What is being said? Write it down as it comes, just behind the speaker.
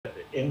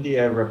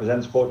India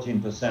represents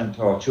 14%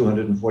 or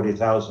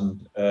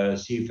 240,000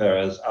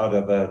 seafarers out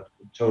of a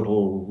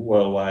total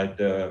worldwide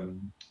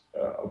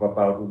of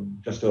about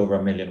just over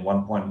a million,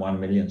 1.1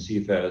 million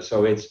seafarers.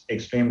 So it's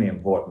extremely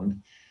important.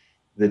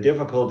 The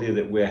difficulty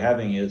that we're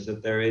having is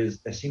that there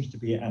seems to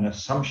be an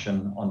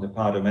assumption on the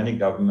part of many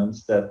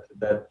governments that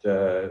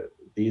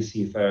these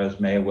seafarers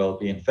may well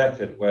be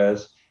infected,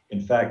 whereas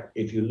in fact,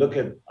 if you look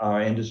at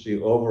our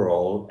industry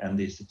overall and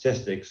the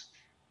statistics,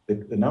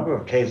 the number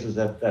of cases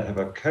that have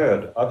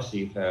occurred of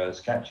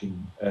seafarers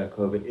catching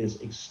COVID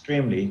is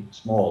extremely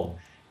small.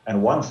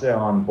 And once they're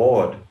on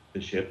board the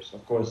ships,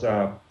 of course, there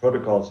are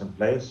protocols in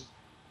place.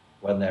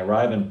 When they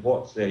arrive in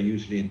ports, they're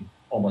usually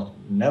almost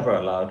never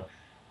allowed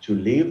to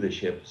leave the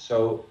ship.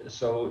 So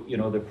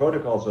the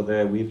protocols are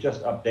there. We've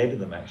just updated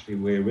them, actually.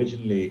 We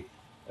originally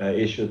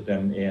issued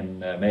them in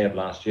May of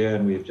last year,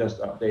 and we've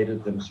just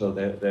updated them so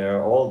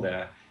they're all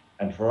there.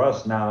 And for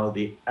us now,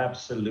 the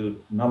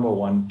absolute number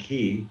one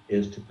key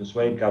is to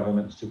persuade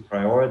governments to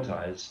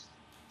prioritize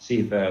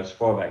seafarers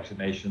for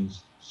vaccinations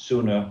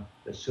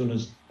as soon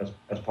as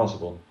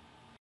possible.